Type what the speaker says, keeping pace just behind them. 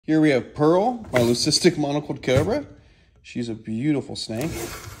Here we have Pearl, my leucistic monocled cobra. She's a beautiful snake.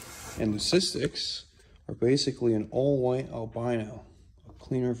 And leucistics are basically an all-white albino, a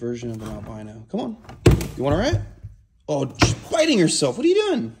cleaner version of an albino. Come on, you want to rat? Oh, just biting yourself. What are you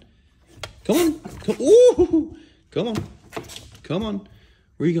doing? Come on, ooh, come on, come on.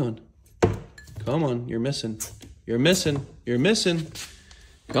 Where are you going? Come on, you're missing. You're missing. You're missing.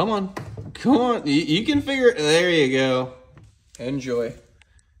 Come on, come on. You can figure it. There you go. Enjoy.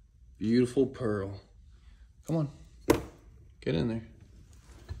 Beautiful Pearl. Come on, get in there.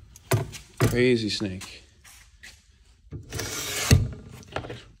 Crazy snake.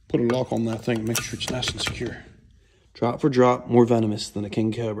 Put a lock on that thing, make sure it's nice and secure. Drop for drop, more venomous than a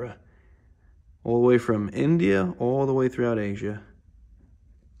king cobra. All the way from India, all the way throughout Asia.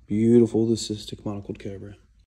 Beautiful leucistic monocled cobra.